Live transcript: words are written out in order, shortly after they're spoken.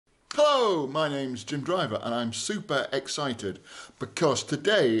Hello, my name's Jim Driver and I'm super excited because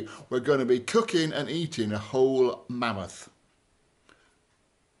today we're going to be cooking and eating a whole mammoth.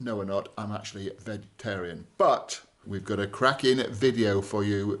 No, we're not. I'm actually vegetarian, but we've got a cracking video for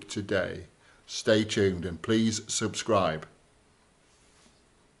you today. Stay tuned and please subscribe.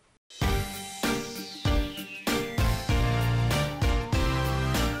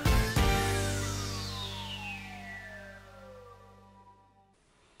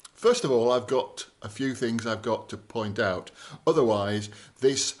 First of all, I've got a few things I've got to point out. Otherwise,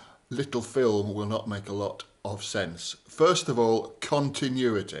 this little film will not make a lot of sense. First of all,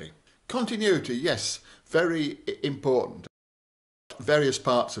 continuity. Continuity, yes, very important. Various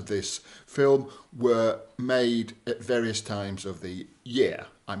parts of this film were made at various times of the year.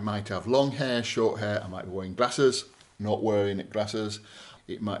 I might have long hair, short hair, I might be wearing glasses, not wearing glasses.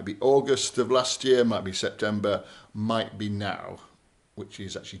 It might be August of last year, might be September, might be now, which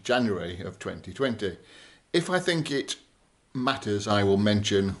is actually January of 2020. If I think it matters, I will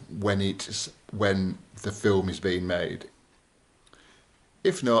mention when the film is being made.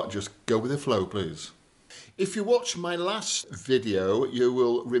 If not, just go with the flow, please. If you watched my last video, you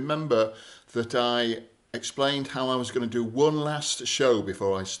will remember that I explained how I was going to do one last show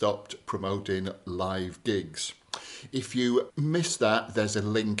before I stopped promoting live gigs. If you missed that, there's a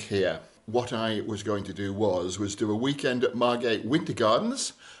link here. What I was going to do was do a weekend at Margate Winter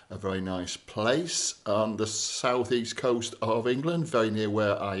Gardens, a very nice place on the southeast coast of England, very near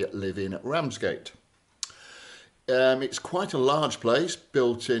where I live in Ramsgate. It's quite a large place,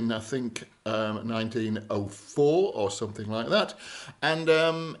 built in, I think, 1904 or something like that.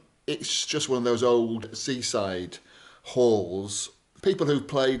 And it's just one of those old seaside halls. People who've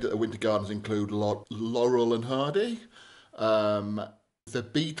played at the Winter Gardens include Laurel and Hardy, the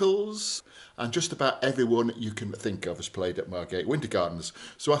Beatles, and just about everyone you can think of has played at Margate Winter Gardens.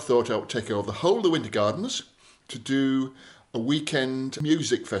 So I thought I would take over the whole of the Winter Gardens to do a weekend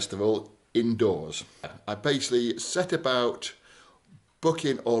music festival indoors. I basically set about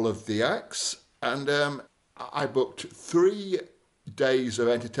booking all of the acts, and I booked 3 days of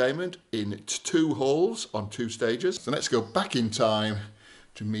entertainment in 2 halls on 2 stages. So let's go back in time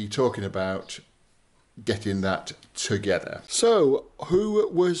to me talking about getting that together. So, who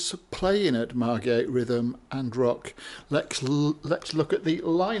was playing at Margate Rhythm and Rock? Let's look at the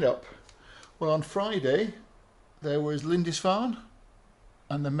lineup. Well, on Friday there was Lindisfarne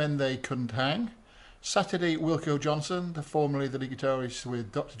and the Men They Couldn't Hang. Saturday, Wilko Johnson, formerly the lead guitarist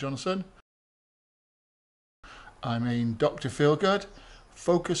with Dr. Johnson. Dr. Feelgood.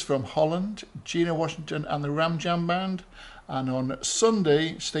 Focus from Holland, Gina Washington and the Ram Jam Band, and on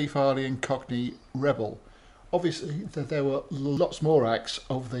Sunday, Steve Harley and Cockney Rebel. Obviously, there were lots more acts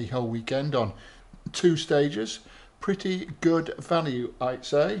over the whole weekend on 2 stages. Pretty good value, I'd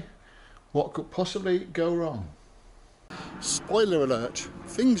say. What could possibly go wrong? Spoiler alert,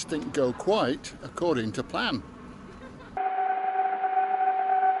 things didn't go quite according to plan.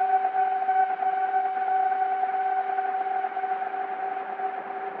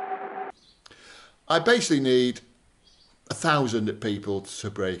 I basically need 1,000 people to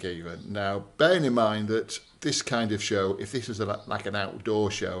break even. Now, bearing in mind that this kind of show, if this was like an outdoor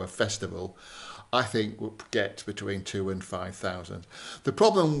show, a festival, I think we'll get between 2,000 and 5,000. The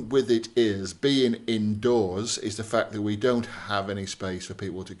problem with it is, being indoors, is the fact that we don't have any space for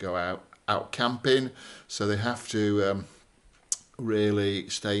people to go out camping, so they have to really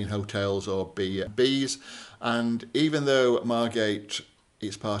stay in hotels or B&Bs. And even though Margate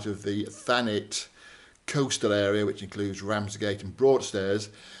is part of the Thanet coastal area, which includes Ramsgate and Broadstairs,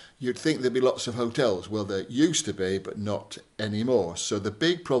 you'd think there'd be lots of hotels. Well, there used to be, but not anymore. So the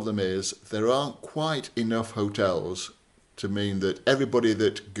big problem is there aren't quite enough hotels to mean that everybody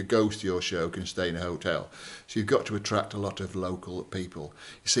that goes to your show can stay in a hotel. So you've got to attract a lot of local people.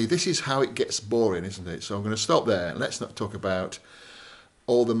 You see, this is how it gets boring, isn't it? So I'm going to stop there. Let's not talk about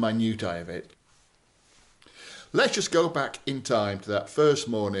all the minutiae of it. Let's just go back in time to that first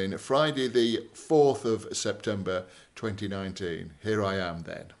morning, Friday the 4th of September 2019. Here I am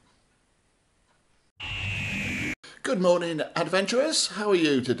then. Good morning, adventurers. How are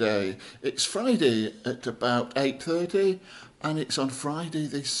you today? It's Friday at about 8:30 and it's on Friday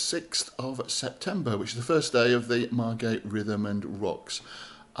the 6th of September, which is the first day of the Margate Rhythm and Rocks.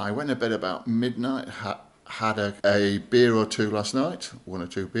 I went to bed about midnight, had a beer or 2 last night, 1 or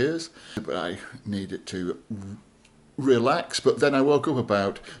 2 beers, but I needed to relax. But then I woke up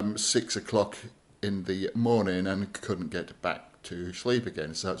about 6 o'clock in the morning and couldn't get back to sleep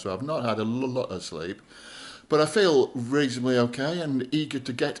again. So I've not had a lot of sleep, but I feel reasonably okay and eager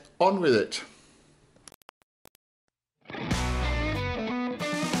to get on with it.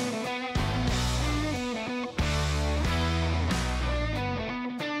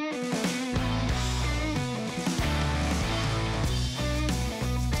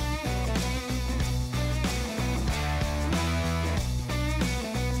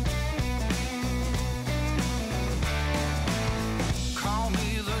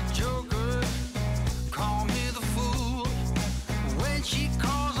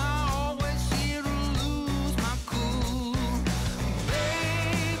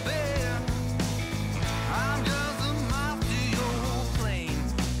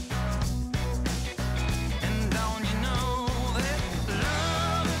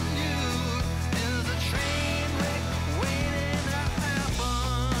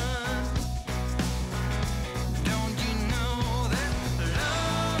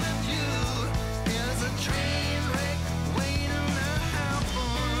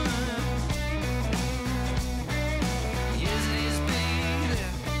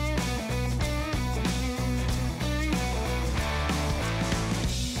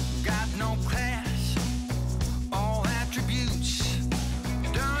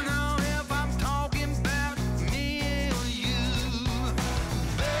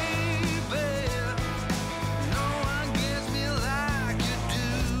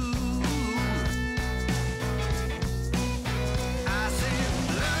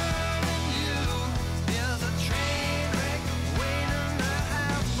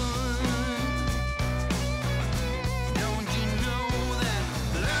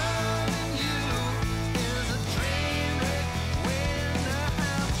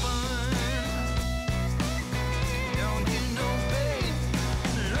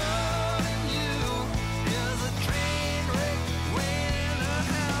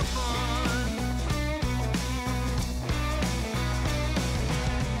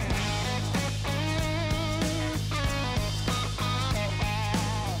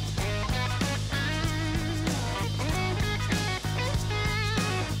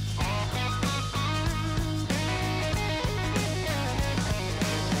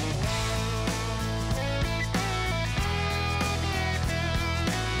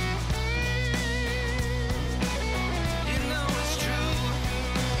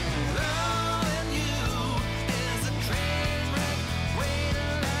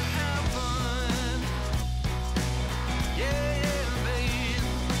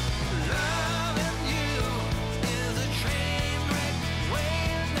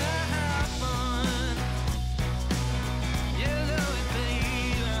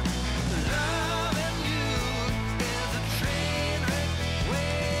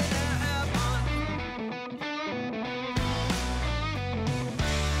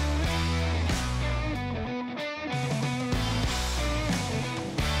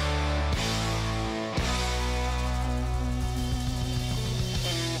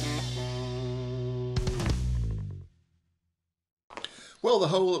 Well, the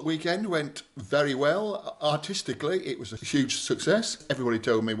whole weekend went very well. Artistically, it was a huge success. Everybody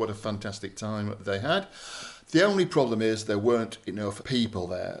told me what a fantastic time they had. The only problem is there weren't enough people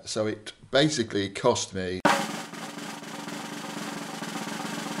there, so it basically cost me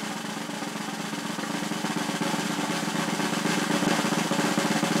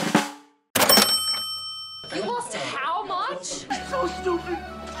You lost how much? So stupid.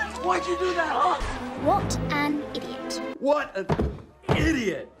 Why'd you do that, huh? What an idiot. What an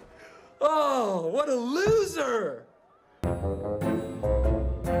idiot. Oh, what a loser.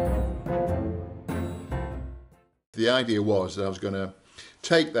 The idea was that I was going to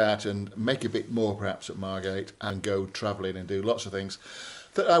take that and make a bit more perhaps at Margate and go travelling and do lots of things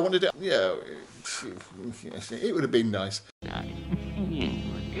that I wanted to, it would have been nice.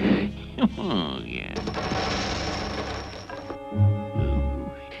 Oh, yeah.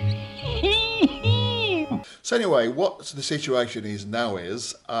 So anyway, what the situation is now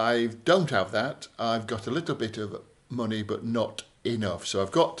is I don't have that. I've got a little bit of money, but not enough. So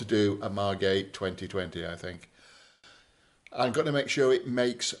I've got to do a Margate 2020, I think. I've got to make sure it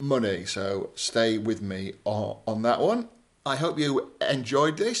makes money, so stay with me on that one. I hope you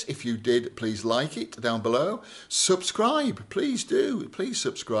enjoyed this. If you did, please like it down below. Subscribe, please do. Please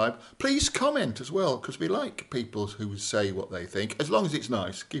subscribe. Please comment as well, because we like people who say what they think, as long as it's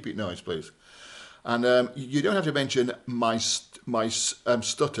nice. Keep it nice, please. And you don't have to mention my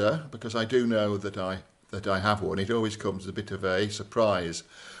stutter, because I do know that I have one. It always comes as a bit of a surprise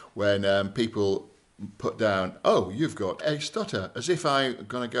when people put down, "Oh, you've got a stutter," as if I'm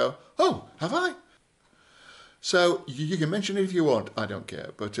going to go, "Oh, have I?" So you can mention it if you want, I don't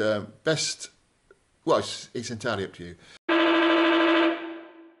care. But it's entirely up to you.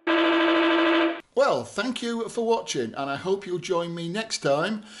 Well, thank you for watching, and I hope you'll join me next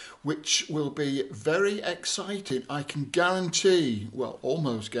time, which will be very exciting. I can guarantee, well,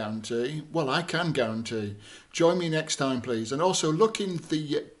 almost guarantee, well, I can guarantee. Join me next time, please. And also look in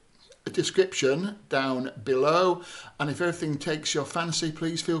the description down below, and if everything takes your fancy,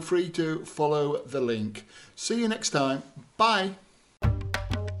 please feel free to follow the link. See you next time. Bye.